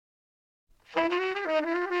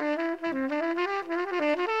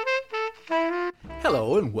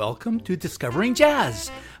Hello and welcome to Discovering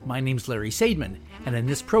Jazz. My name's Larry Sadman, and in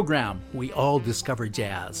this program, we all discover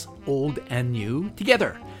jazz, old and new,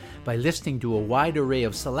 together. By listening to a wide array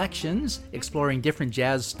of selections, exploring different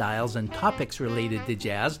jazz styles and topics related to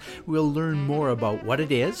jazz, we'll learn more about what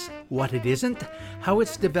it is, what it isn't, how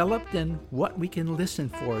it's developed, and what we can listen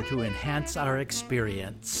for to enhance our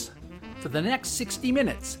experience. For the next 60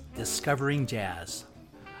 minutes, Discovering Jazz.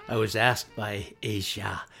 I was asked by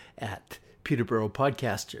Asia at Peterborough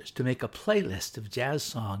Podcasters to make a playlist of jazz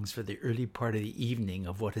songs for the early part of the evening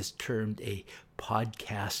of what is termed a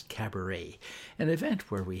podcast cabaret, an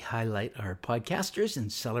event where we highlight our podcasters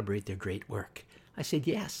and celebrate their great work. I said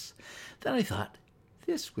yes. Then I thought,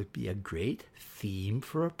 this would be a great theme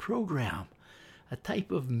for a program, a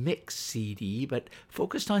type of mix CD, but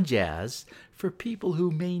focused on jazz for people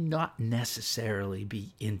who may not necessarily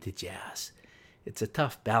be into jazz. It's a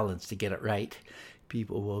tough balance to get it right.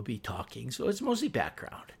 People will be talking, so it's mostly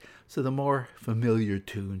background. So the more familiar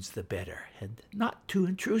tunes, the better, and not too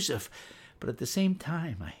intrusive. But at the same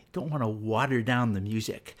time, I don't want to water down the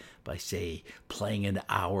music by, say, playing an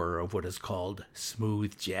hour of what is called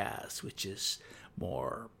smooth jazz, which is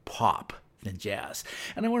more pop than jazz.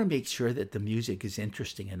 And I want to make sure that the music is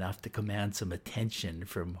interesting enough to command some attention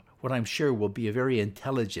from what I'm sure will be a very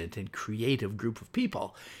intelligent and creative group of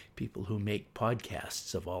people who make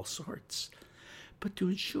podcasts of all sorts. But to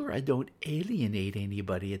ensure I don't alienate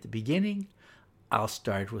anybody at the beginning, I'll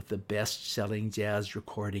start with the best-selling jazz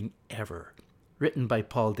recording ever. Written by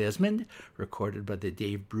Paul Desmond, recorded by the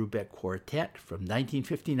Dave Brubeck Quartet from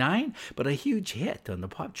 1959, but a huge hit on the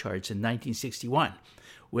pop charts in 1961,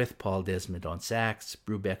 with Paul Desmond on sax,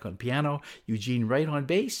 Brubeck on piano, Eugene Wright on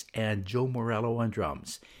bass, and Joe Morello on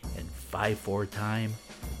drums. In 5/4 time,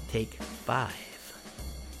 take 5.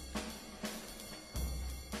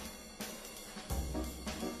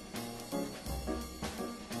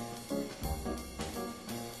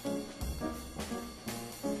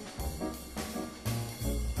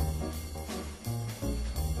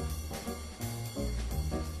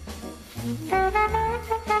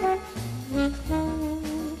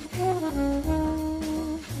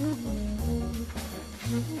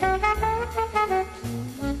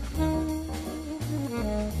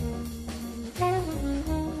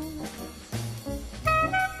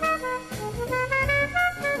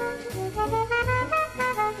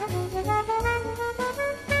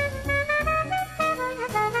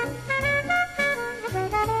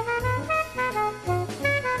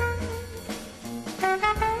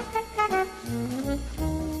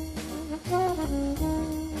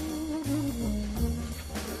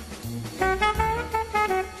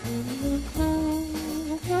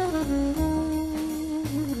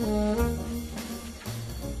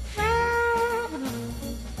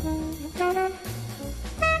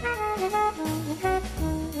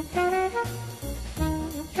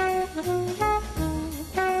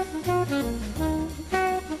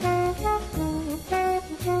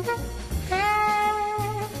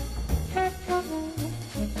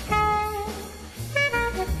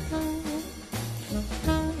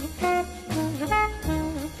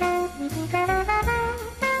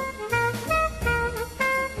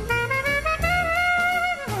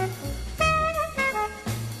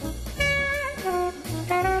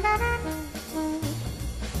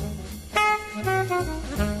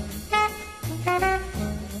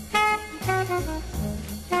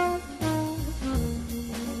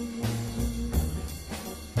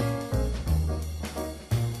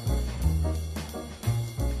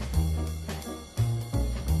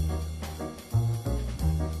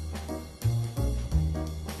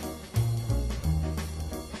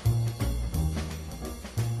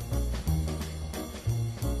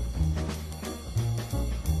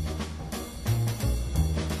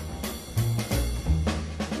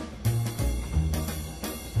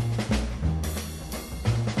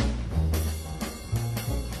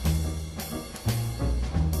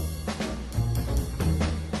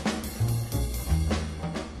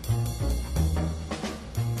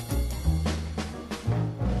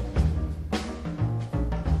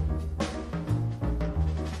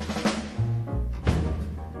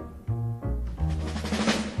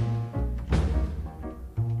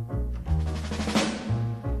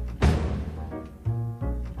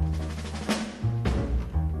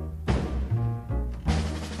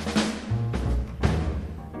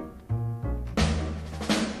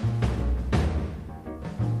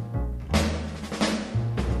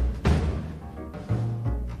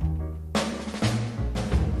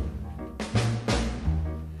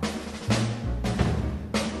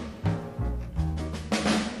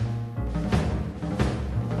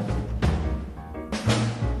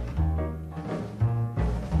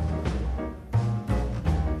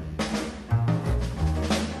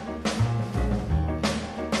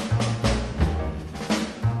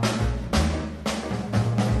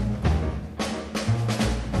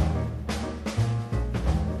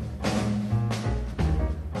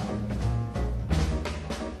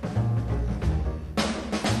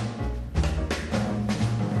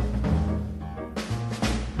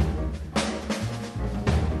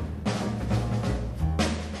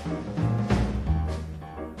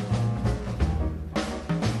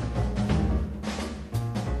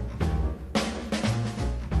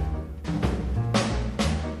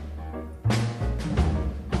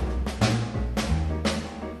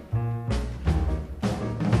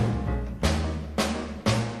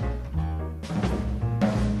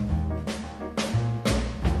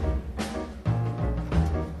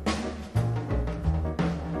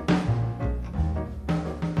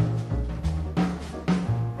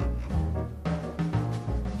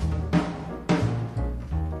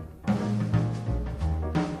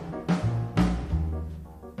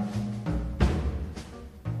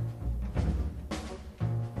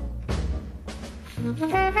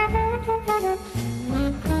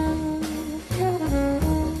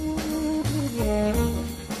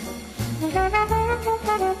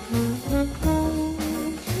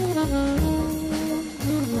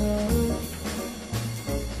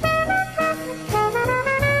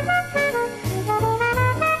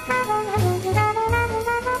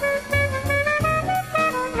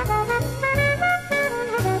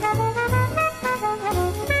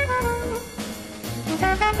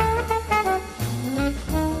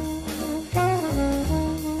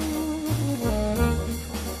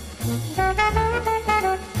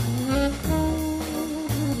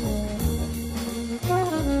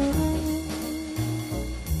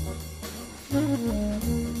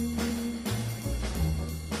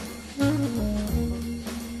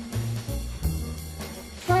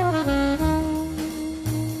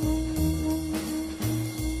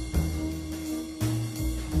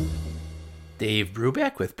 Dave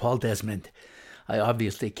Brubeck with Paul Desmond. I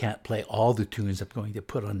obviously can't play all the tunes I'm going to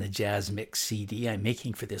put on the Jazz Mix CD I'm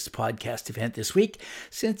making for this podcast event this week,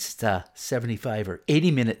 since it's a 75 or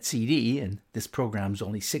 80-minute CD, and this program's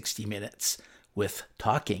only 60 minutes, with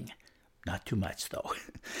talking. Not too much, though.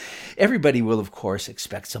 Everybody will, of course,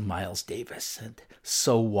 expect some Miles Davis, and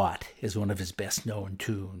So What is one of his best-known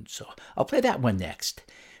tunes, so I'll play that one next.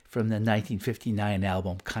 From the 1959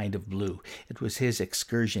 album Kind of Blue. It was his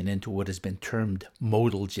excursion into what has been termed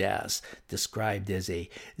modal jazz, described as a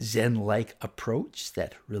Zen-like approach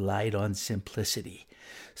that relied on simplicity.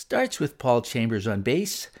 Starts with Paul Chambers on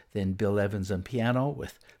bass, then Bill Evans on piano,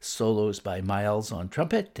 with solos by Miles on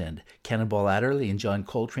trumpet and Cannonball Adderley and John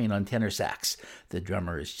Coltrane on tenor sax. The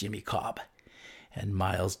drummer is Jimmy Cobb. And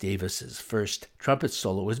Miles Davis's first trumpet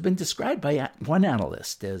solo has been described by one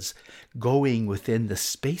analyst as going within the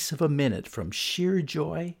space of a minute from sheer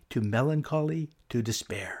joy to melancholy to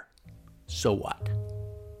despair. So what?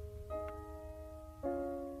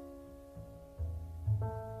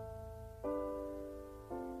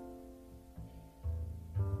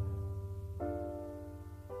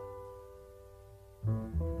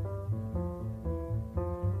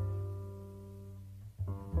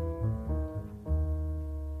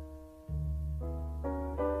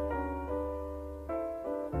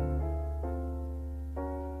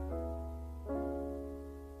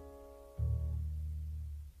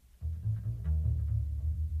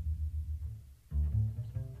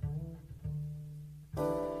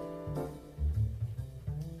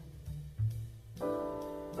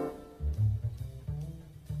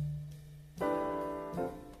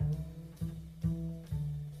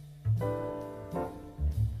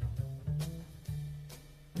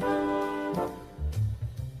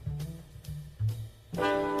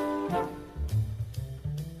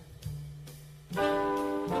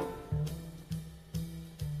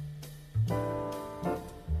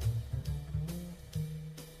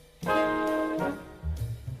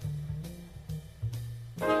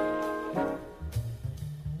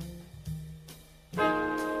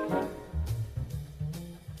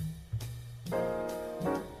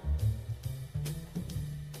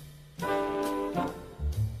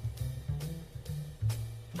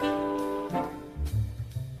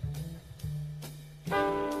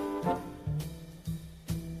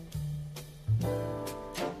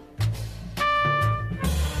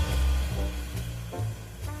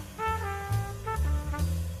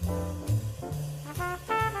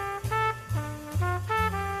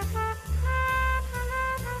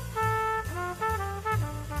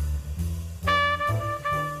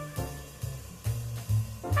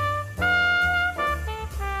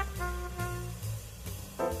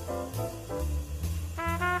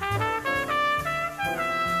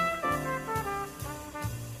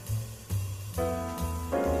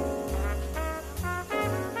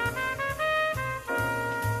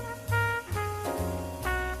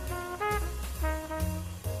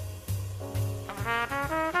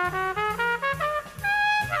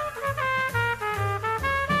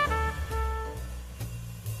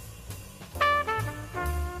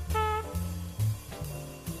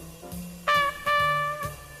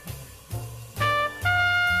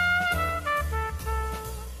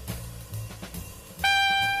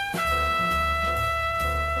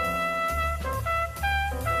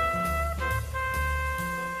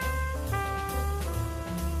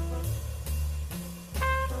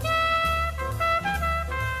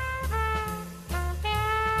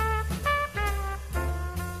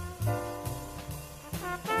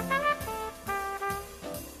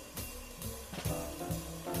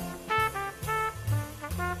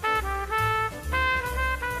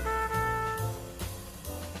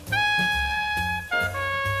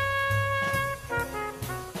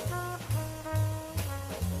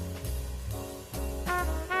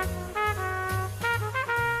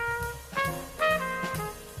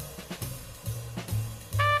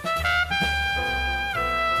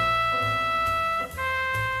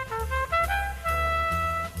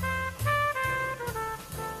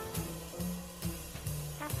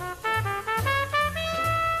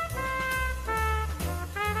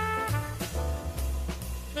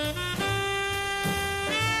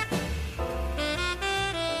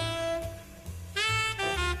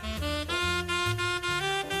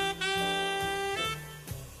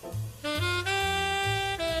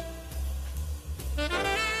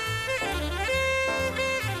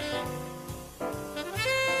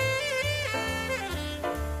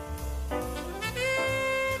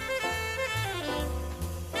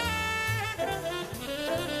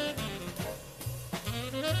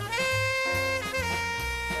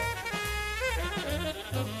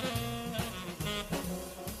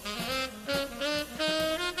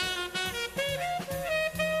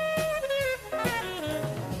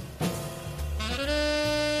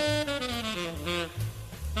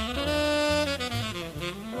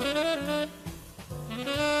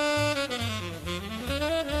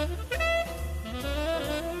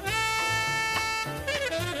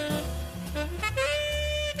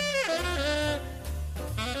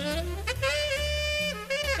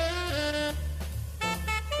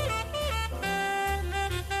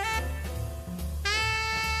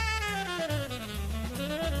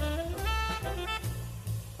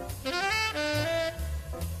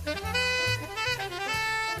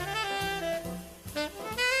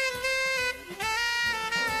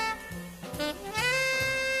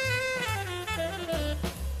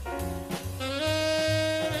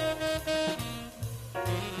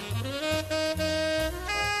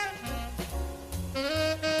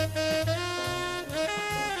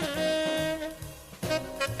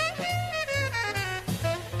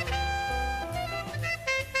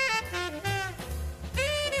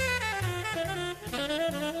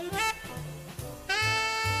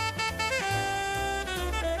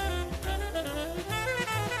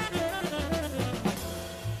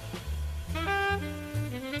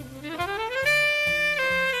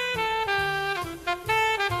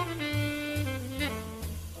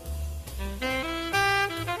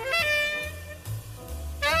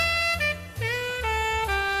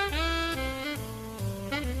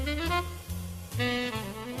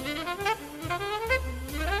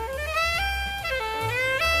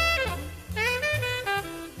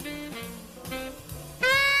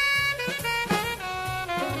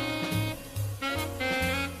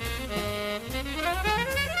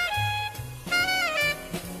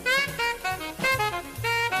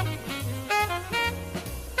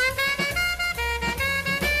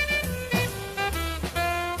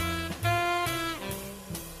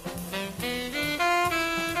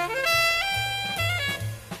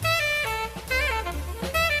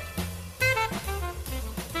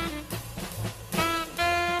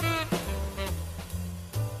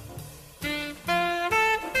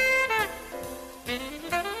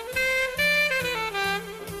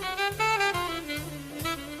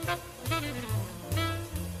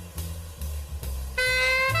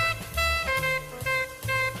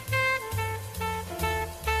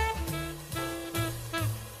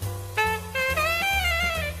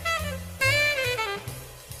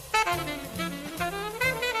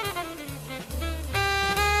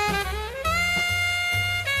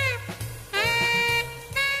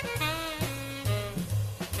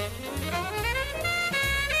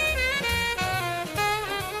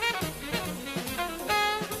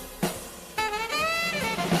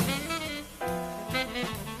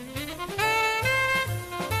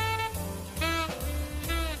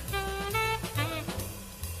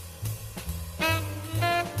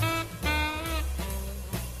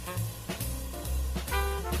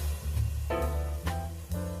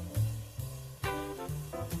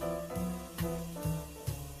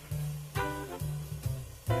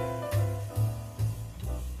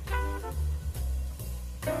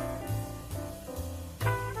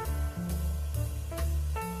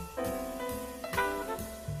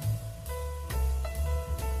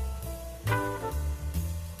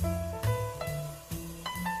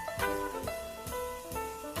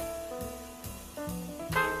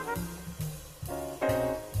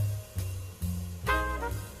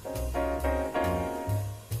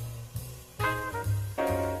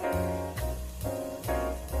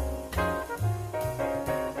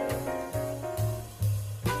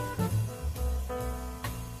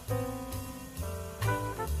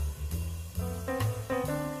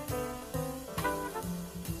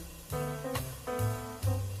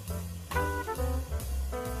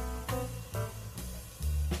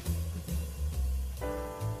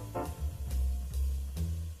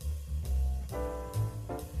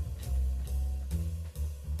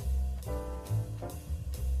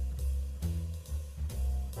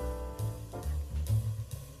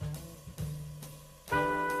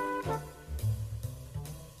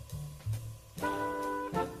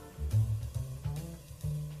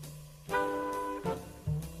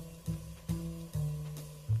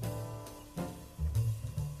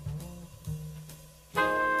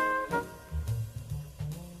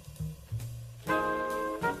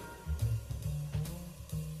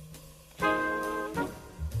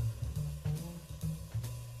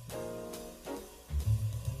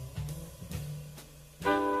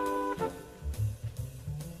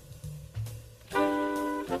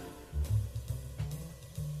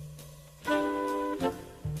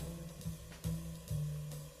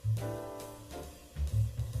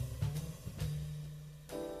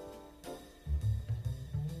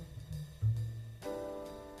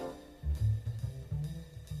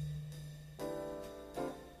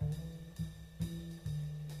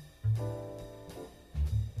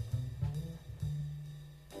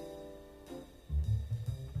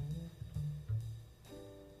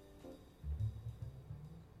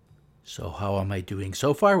 So how am I doing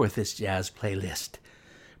so far with this jazz playlist?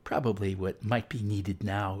 Probably what might be needed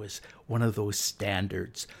now is one of those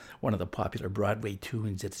standards, one of the popular Broadway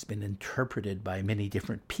tunes that's been interpreted by many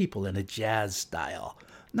different people in a jazz style.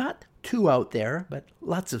 Not too out there, but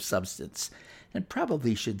lots of substance, and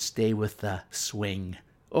probably should stay with the swing.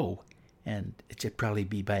 Oh, and it should probably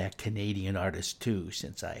be by a Canadian artist too,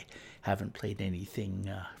 since I haven't played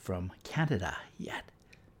anything from Canada yet.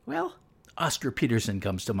 Well, Oscar Peterson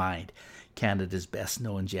comes to mind, Canada's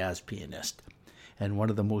best-known jazz pianist, and one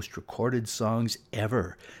of the most recorded songs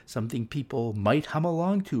ever, something people might hum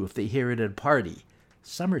along to if they hear it at a party.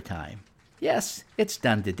 Summertime. Yes, it's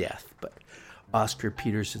done to death, but Oscar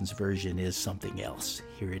Peterson's version is something else.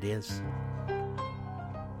 Here it is.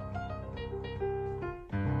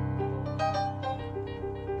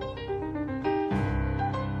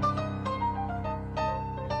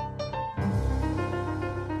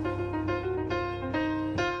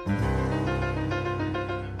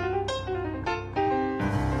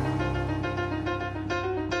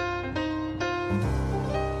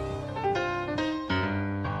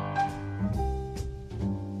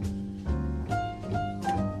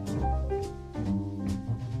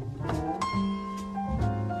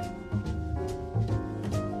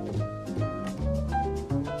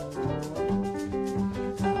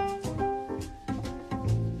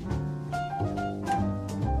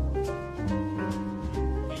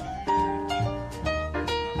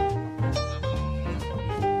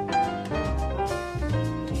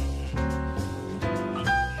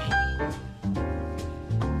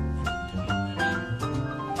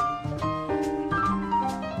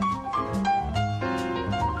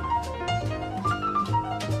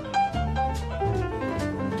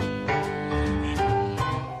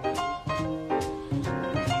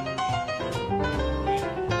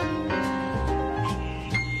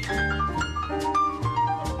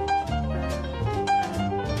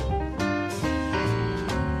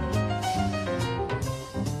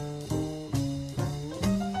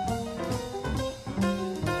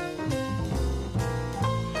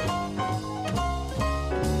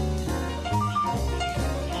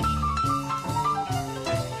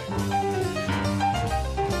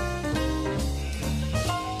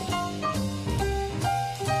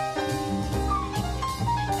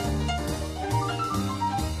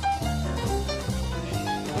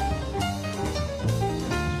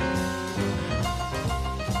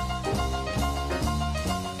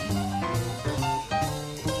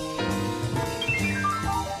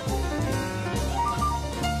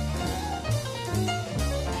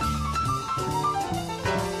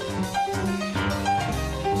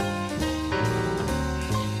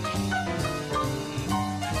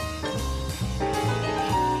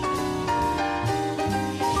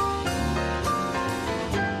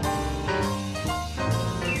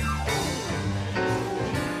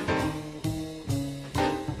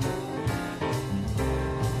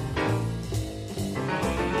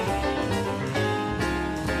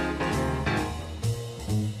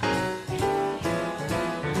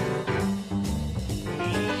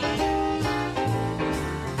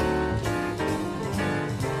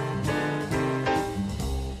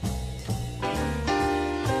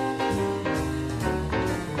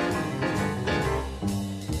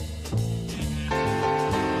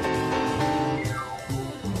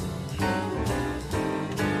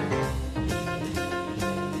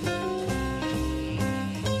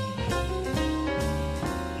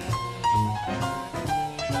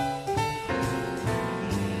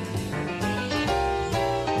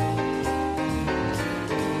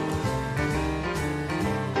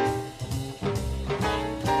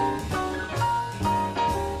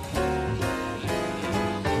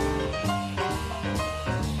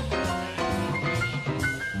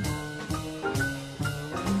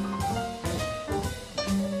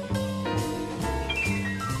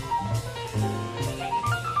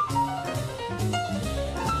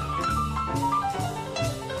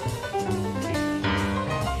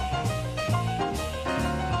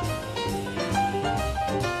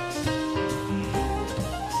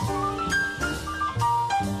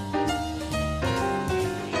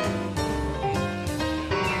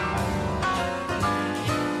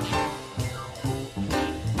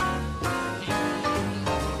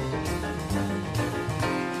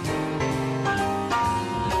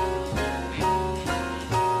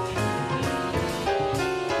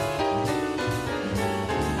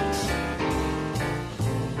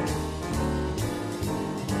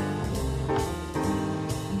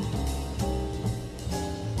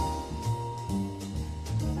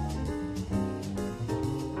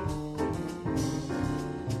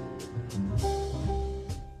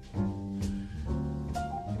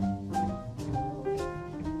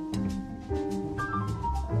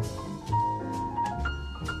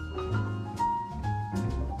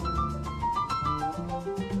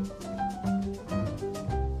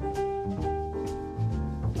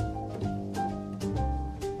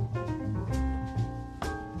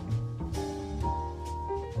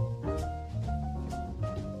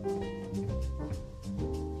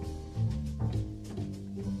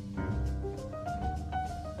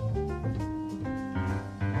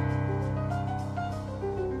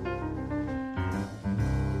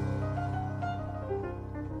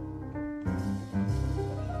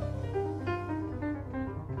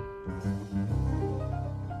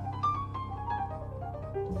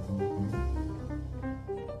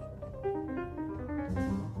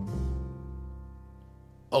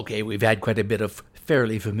 Okay, we've had quite a bit of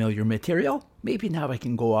fairly familiar material. Maybe now I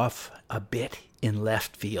can go off a bit in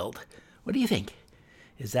left field. What do you think?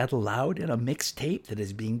 Is that allowed in a mixtape that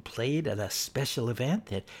is being played at a special event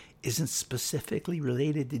that isn't specifically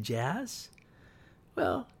related to jazz?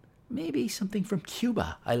 Well, maybe something from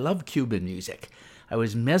Cuba. I love Cuban music. I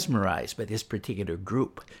was mesmerized by this particular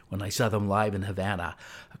group when I saw them live in Havana,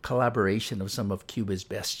 a collaboration of some of Cuba's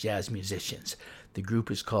best jazz musicians. The group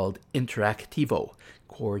is called Interactivo,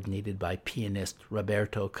 coordinated by pianist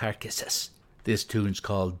Roberto Carcases. This tune's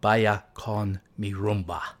called Baila con mi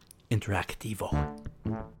rumba. Interactivo.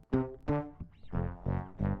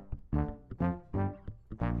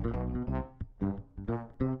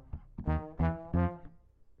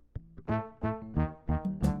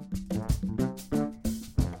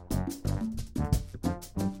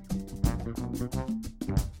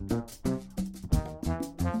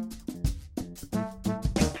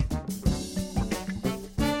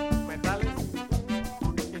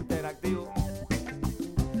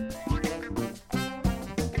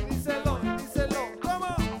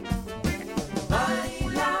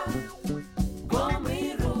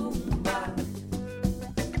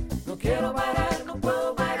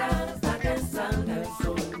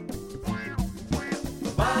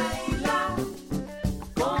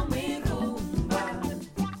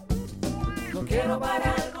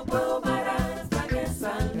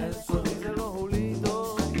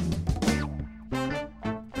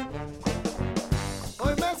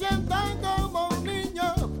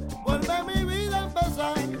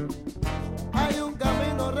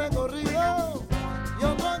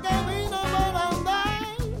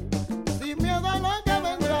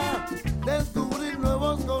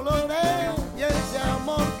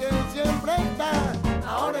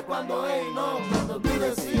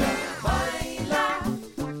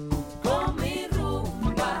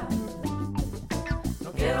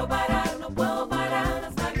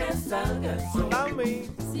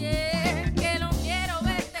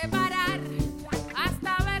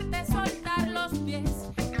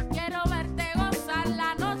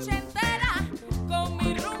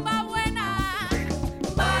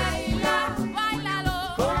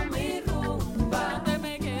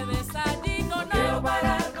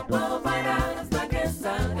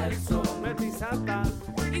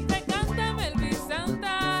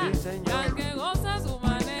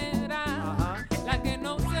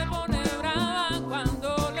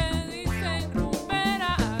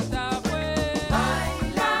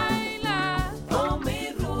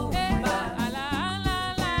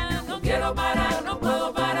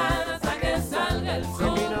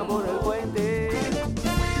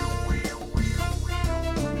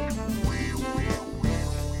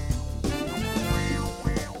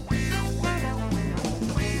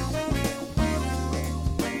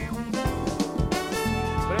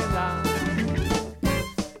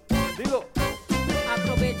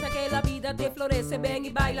 Ven y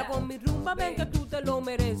baila con mi rumba, ven que tú te lo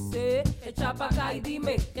mereces. Echa pa' acá y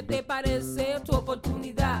dime qué te parece tu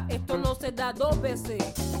oportunidad. Esto no se da dos veces.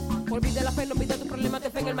 Olvida la pena, olvida tu problema,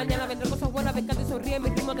 te fe en el mañana. Vendrán cosas buenas, ven, canta y sonríe. Mi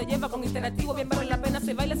ritmo te lleva con interactivo, bien vale la pena.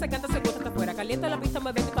 Se baila, se canta, se goza hasta afuera. Calienta la pista,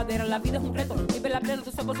 mueve tu cadera. La vida es un reto, vive la plena,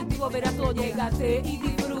 tú sé positivo. Verás todo, llégate y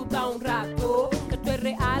disfruta un rato. Esto es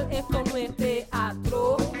real, esto no es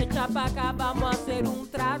teatro. Echa pa' acá, vamos a hacer un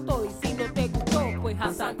trato. Y si no te gustó, pues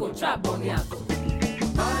a sancochar boniato.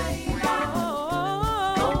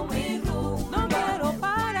 Con mi rumba, no quiero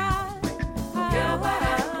parar, no quiero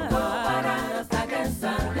parar hasta que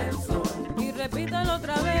salga el sol. Y repítelo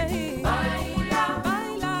otra vez y baila,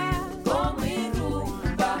 baila con mi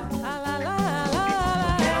rumba.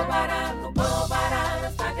 No quiero parar, no puedo parar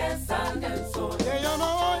hasta que salga el sol. Que yo no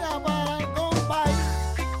voy a parar, compay.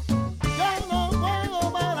 Yo no puedo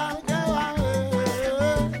parar, que baile.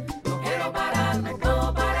 No quiero parar, no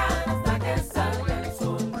puedo parar hasta que salga el sol.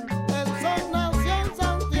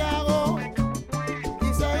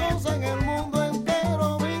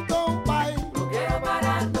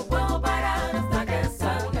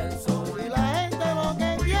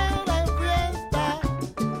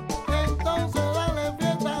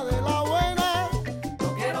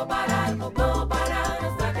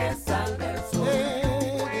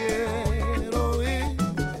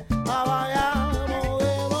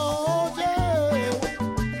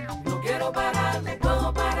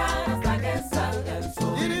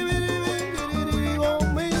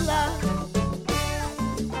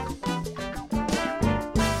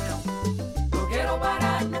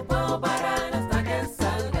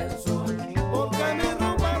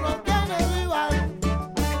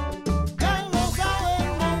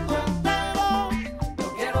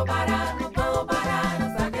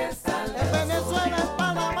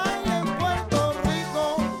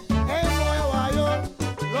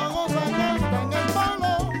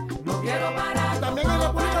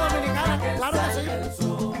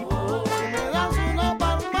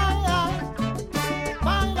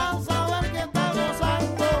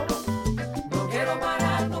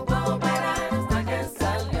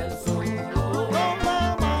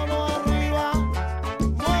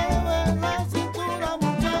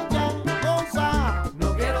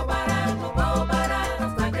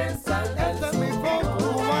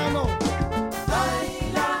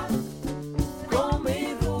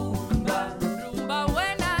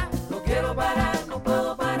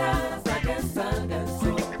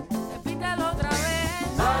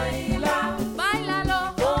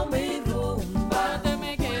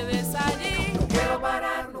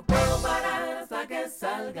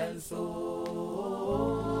 salga el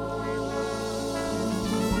sol.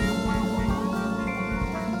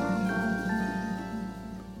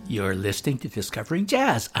 You're listening to Discovering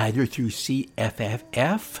Jazz, either through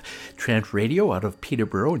CFFF, Trent Radio out of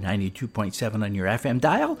Peterborough, 92.7 on your FM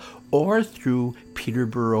dial, or through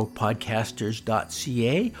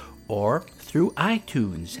peterboroughpodcasters.ca, or through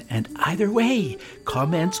iTunes. And either way,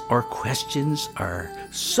 comments or questions are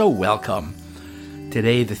so welcome.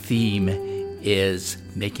 Today the theme is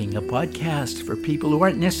making a podcast for people who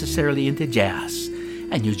aren't necessarily into jazz.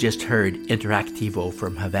 And you just heard Interactivo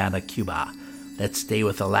from Havana, Cuba. Let's stay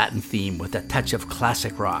with the Latin theme with a touch of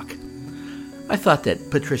classic rock. I thought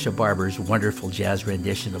that Patricia Barber's wonderful jazz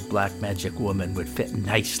rendition of Black Magic Woman would fit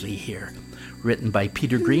nicely here. Written by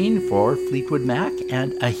Peter Green for Fleetwood Mac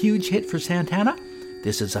and a huge hit for Santana,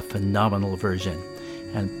 this is a phenomenal version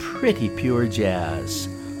and pretty pure jazz.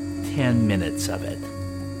 10 minutes of it.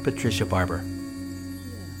 Patricia Barber.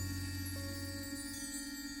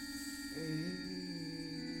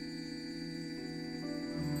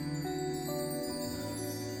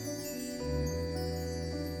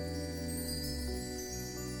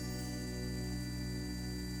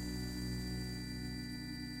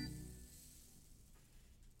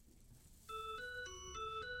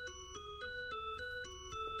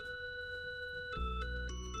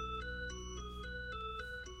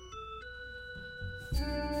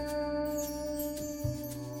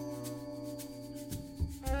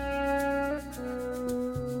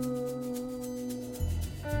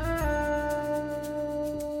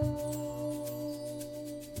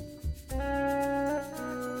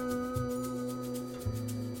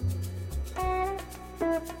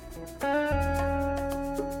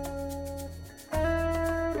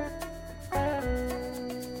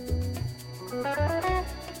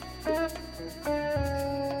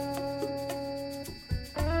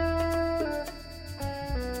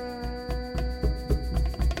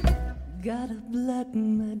 Got a black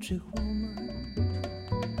magic woman.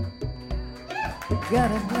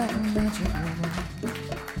 Got a black magic woman.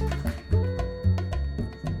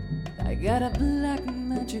 I got a black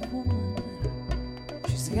magic woman.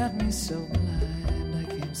 She's got me so blind I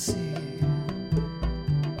can't see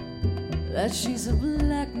that she's a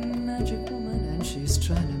black magic woman, and she's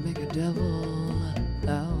trying to make a devil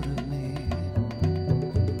out of me.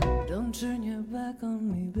 Don't turn your back on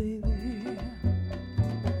me, baby.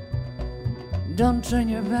 Don't turn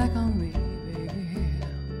your back on me, baby.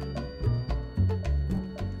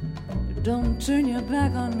 Don't turn your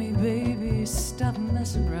back on me, baby. Stop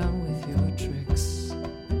messing around with your tricks.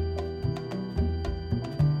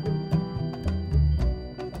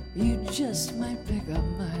 You just might pick up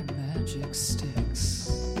my magic sticks.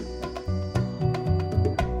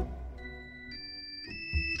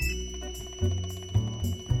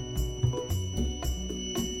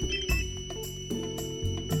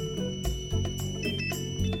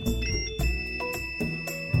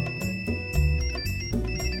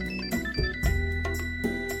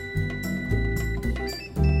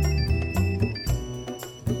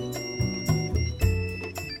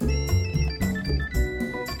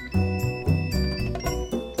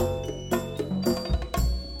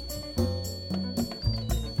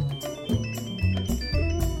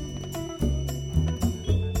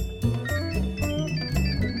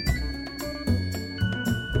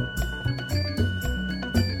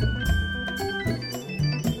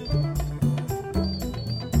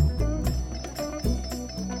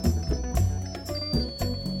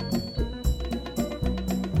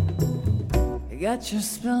 You got your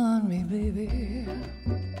spell on me, baby.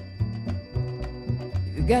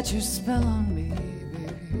 You got your spell on me, baby.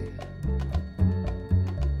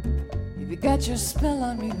 If you got your spell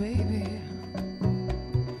on me, baby,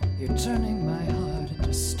 you're turning my heart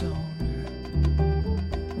into stone.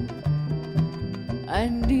 I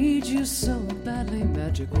need you so badly,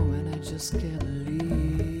 magic woman, I just can't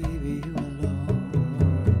leave you alone.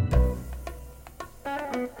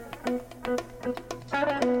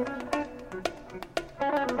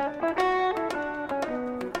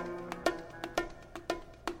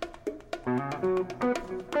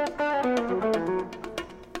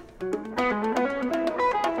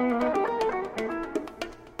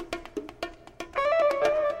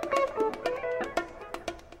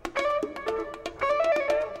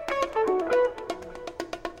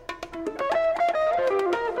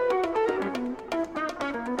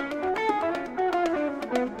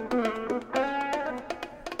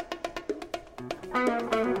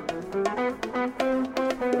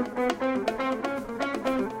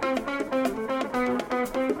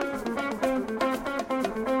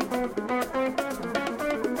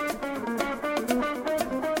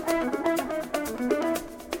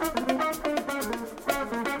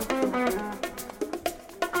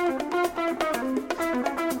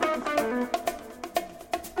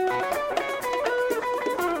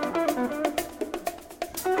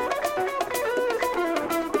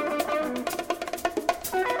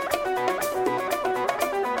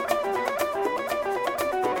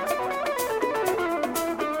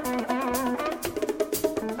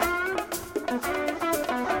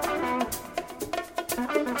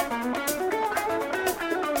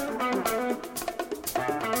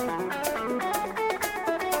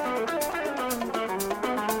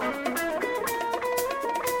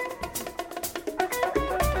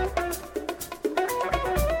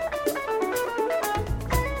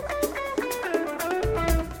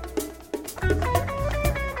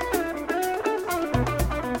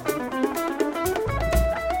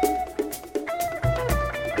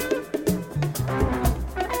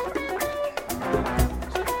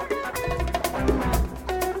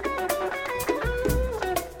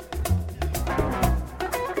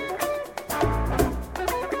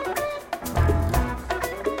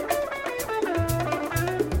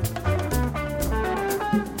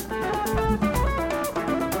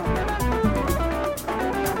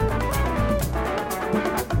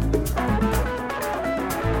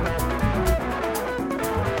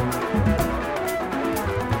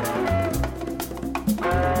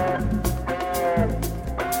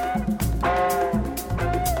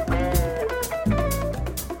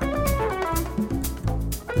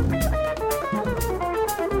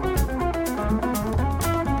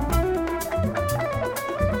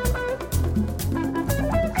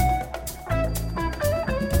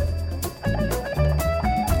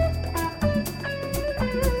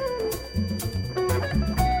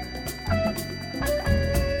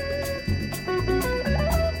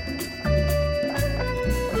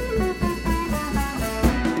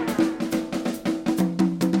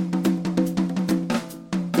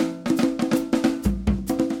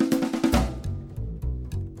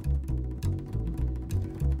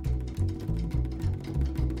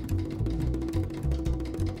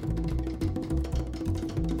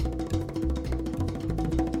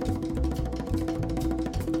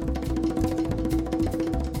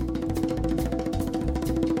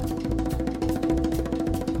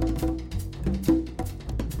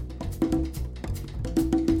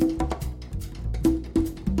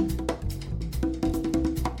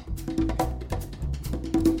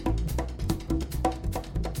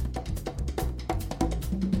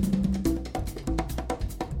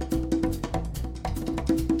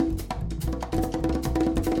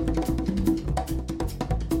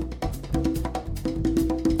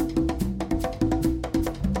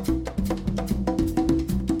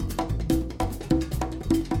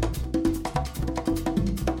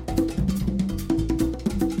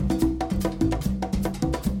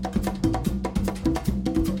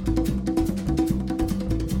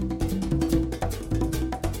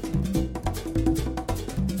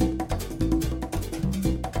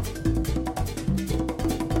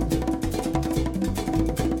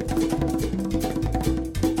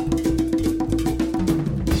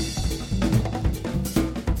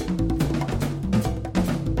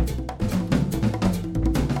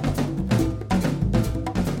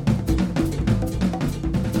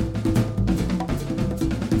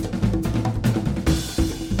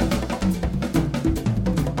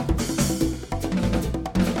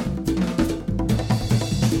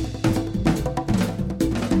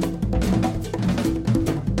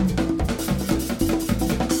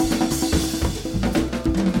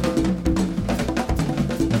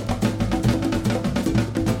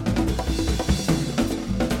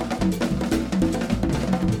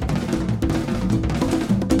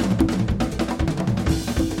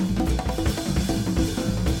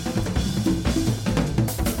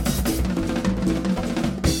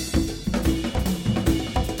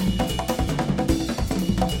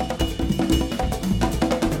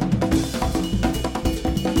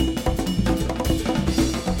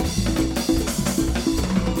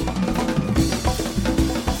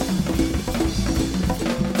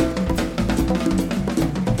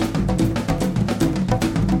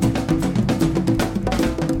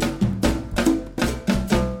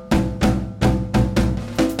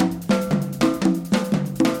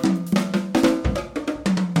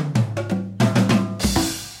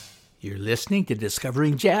 listening to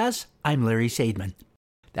Discovering Jazz. I'm Larry Seidman.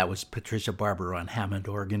 That was Patricia Barber on Hammond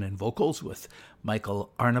organ and vocals with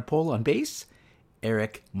Michael Arnapol on bass,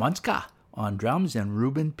 Eric Monska on drums, and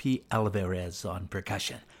Ruben P. Alvarez on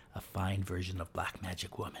percussion, a fine version of Black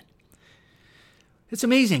Magic Woman. It's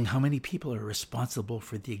amazing how many people are responsible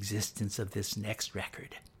for the existence of this next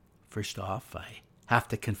record. First off, I have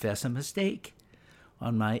to confess a mistake.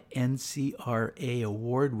 On my NCRA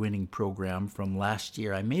award-winning program from last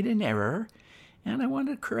year, I made an error, and I want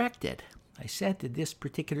to correct it. I said that this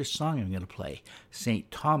particular song I'm going to play, St.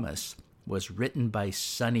 Thomas, was written by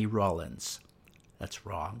Sonny Rollins. That's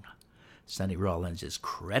wrong. Sonny Rollins is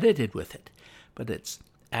credited with it, but it's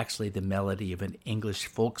actually the melody of an English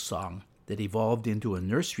folk song that evolved into a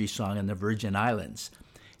nursery song in the Virgin Islands.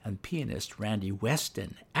 And pianist Randy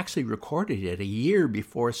Weston actually recorded it a year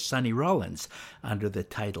before Sonny Rollins under the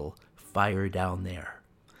title Fire Down There.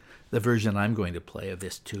 The version I'm going to play of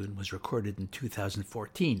this tune was recorded in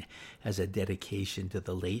 2014 as a dedication to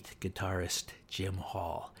the late guitarist Jim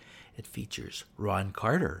Hall. It features Ron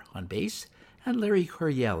Carter on bass and Larry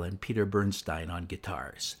Coryell and Peter Bernstein on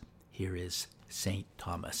guitars. Here is St.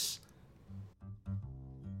 Thomas.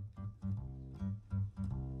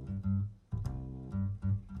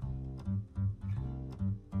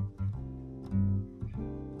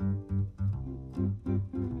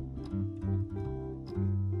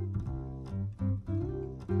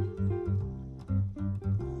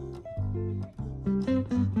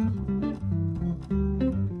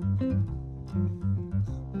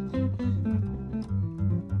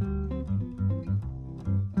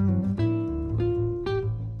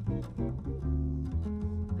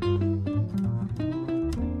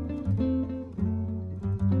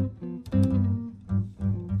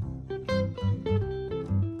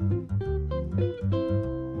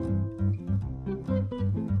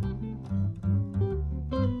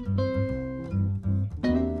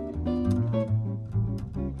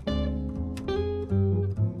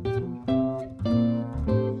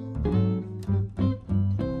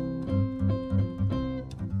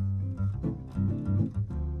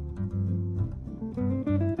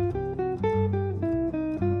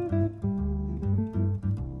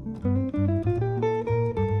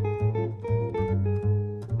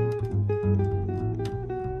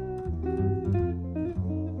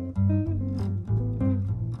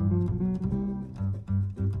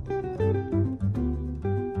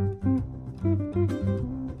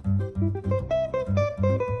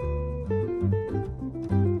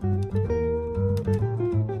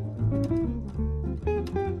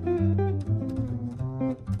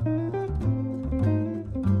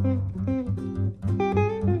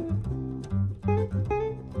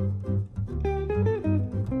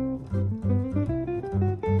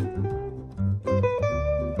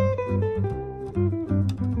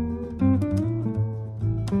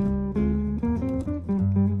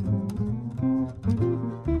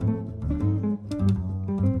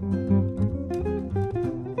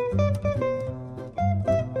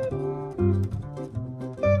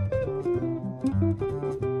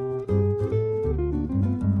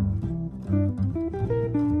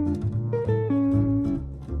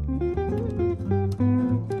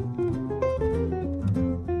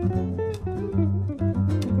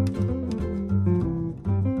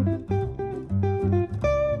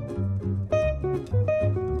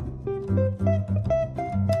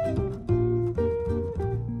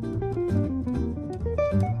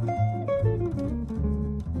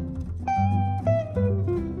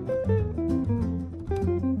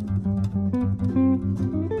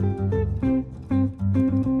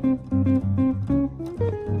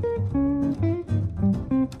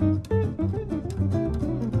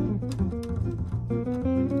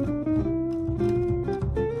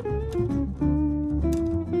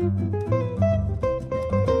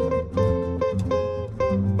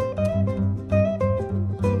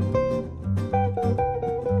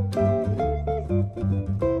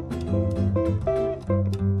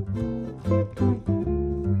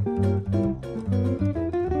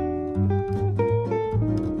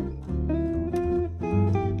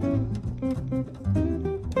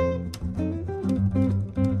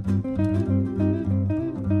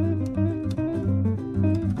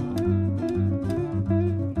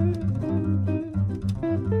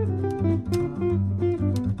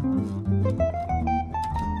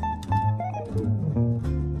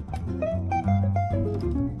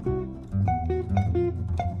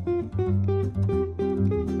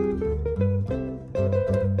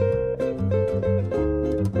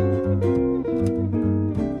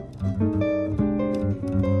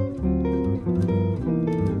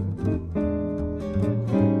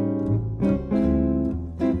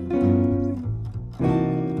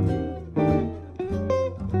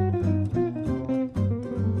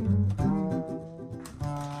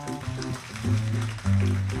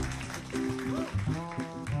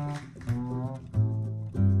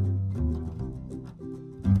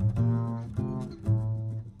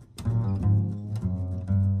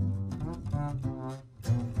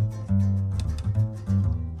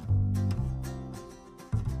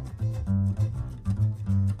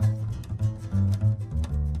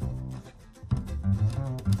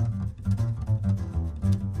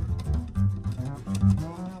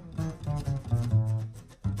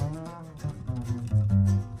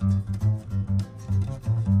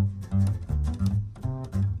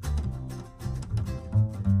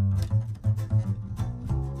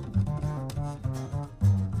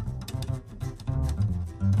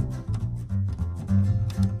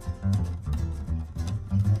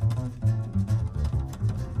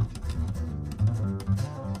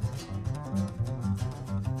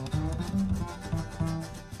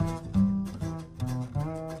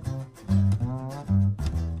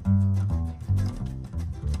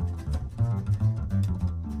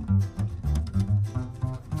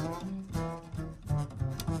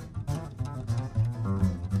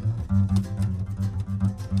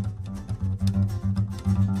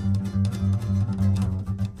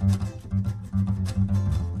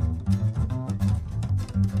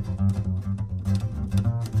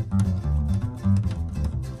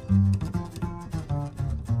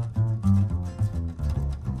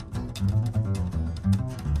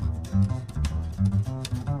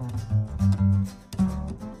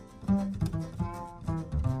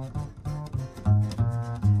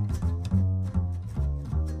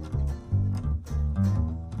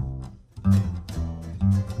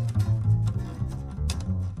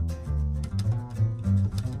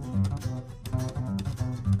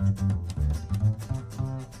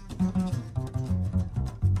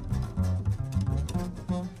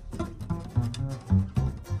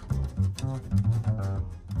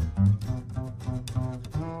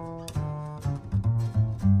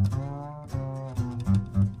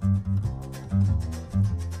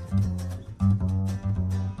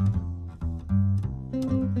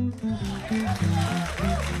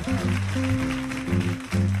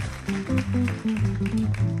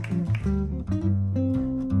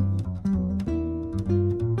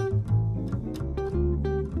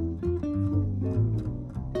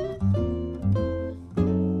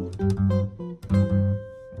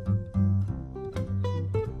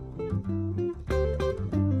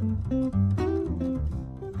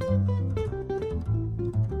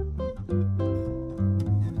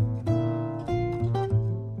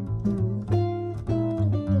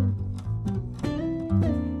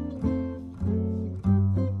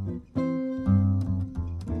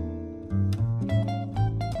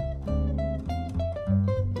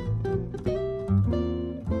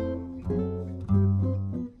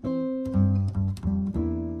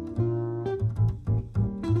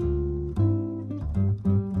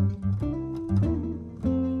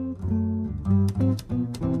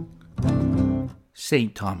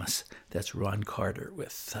 St. Thomas. That's Ron Carter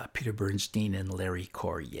with Peter Bernstein and Larry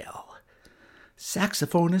Coryell.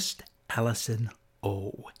 Saxophonist Alison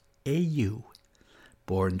O. A.U.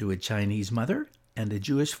 Born to a Chinese mother and a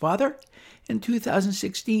Jewish father, in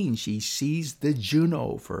 2016 she seized the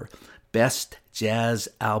Juno for Best Jazz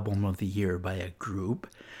Album of the Year by a group,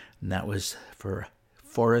 and that was for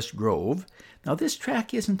Forest Grove. Now this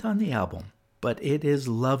track isn't on the album, but it is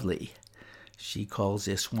lovely. She calls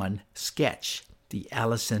this one Sketch, the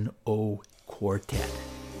Alison O. Quartet.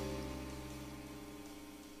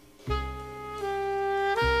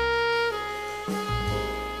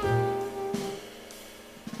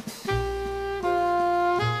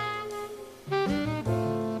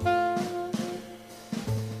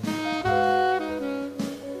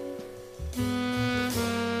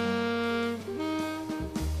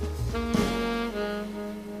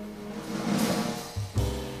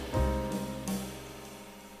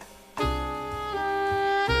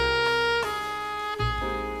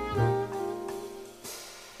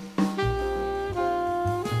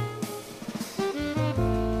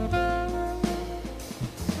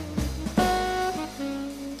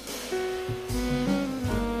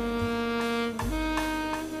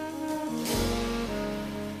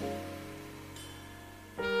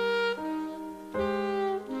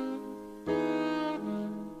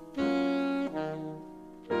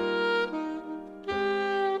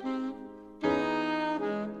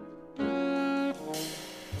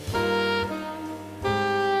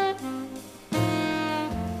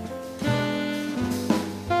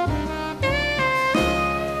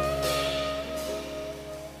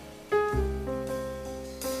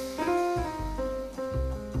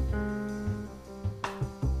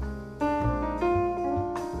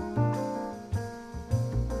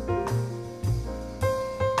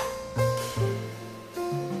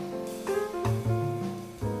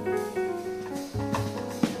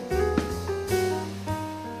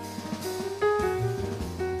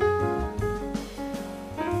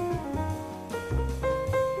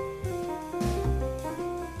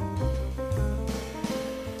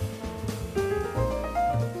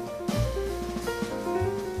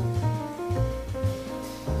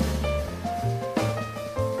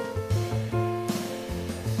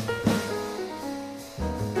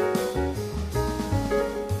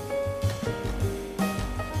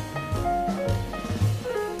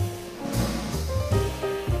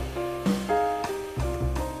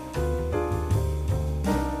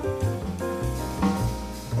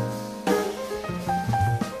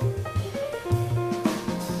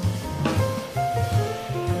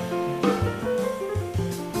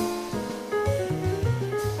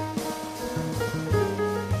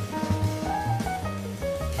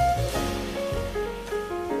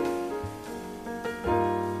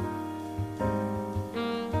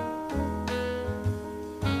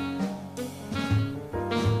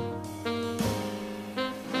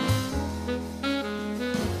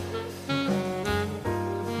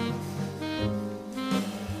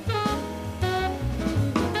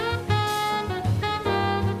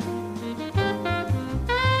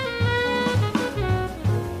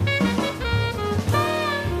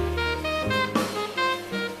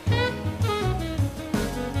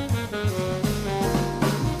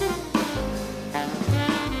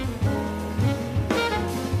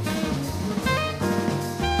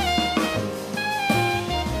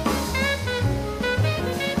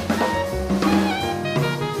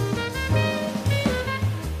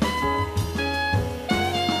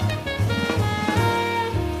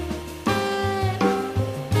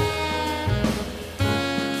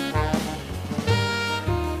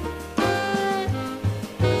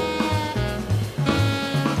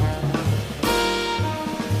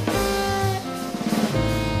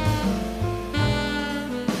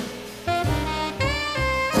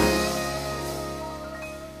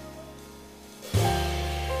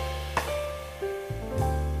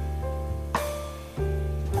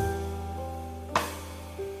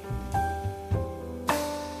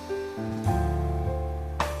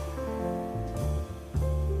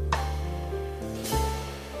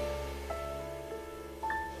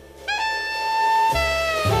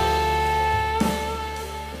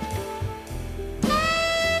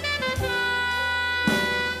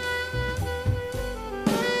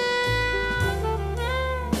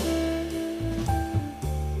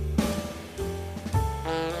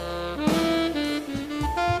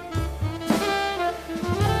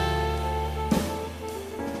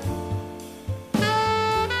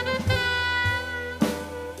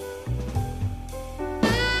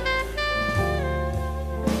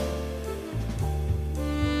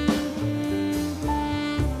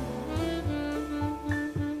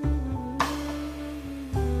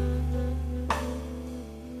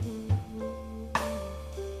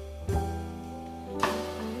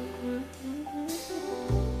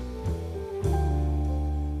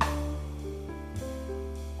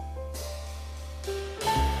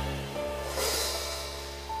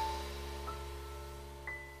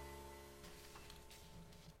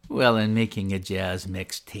 Well, in making a jazz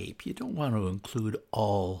mixtape, you don't want to include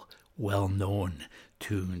all well-known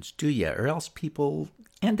tunes, do you? Or else people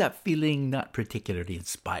end up feeling not particularly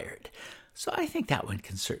inspired. So I think that one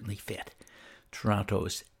can certainly fit.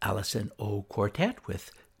 Toronto's Allison O Quartet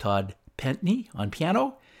with Todd Pentney on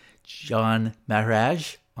piano, John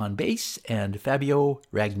Maharaj on bass, and Fabio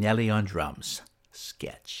Ragnelli on drums.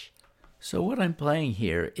 Sketch. So what I'm playing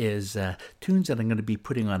here is tunes that I'm going to be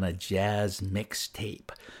putting on a jazz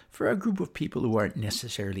mixtape for a group of people who aren't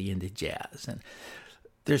necessarily into jazz. And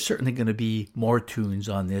there's certainly going to be more tunes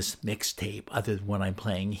on this mixtape other than what I'm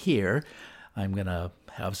playing here. I'm going to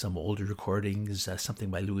have some older recordings,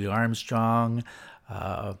 something by Louis Armstrong,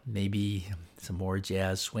 maybe some more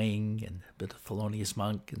jazz swing and a bit of Thelonious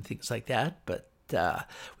Monk and things like that. But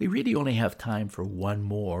we really only have time for one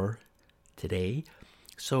more today.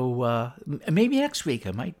 So maybe next week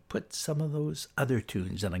I might put some of those other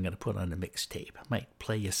tunes that I'm going to put on a mixtape. I might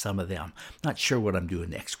play you some of them. Not sure what I'm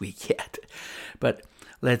doing next week yet. But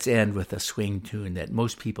let's end with a swing tune that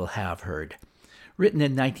most people have heard. Written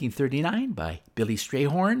in 1939 by Billy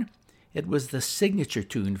Strayhorn, it was the signature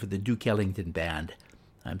tune for the Duke Ellington Band.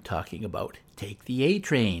 I'm talking about Take the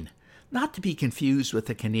A-Train. Not to be confused with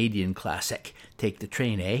the Canadian classic, Take the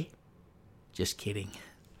Train, eh? Just kidding.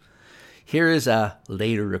 Here is a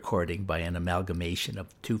later recording by an amalgamation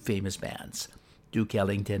of two famous bands, Duke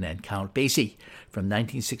Ellington and Count Basie, from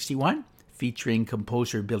 1961, featuring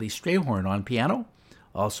composer Billy Strayhorn on piano,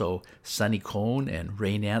 also Sonny Cohn and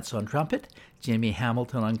Ray Nance on trumpet, Jimmy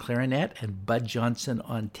Hamilton on clarinet, and Bud Johnson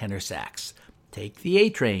on tenor sax. Take the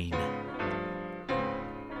A-Train.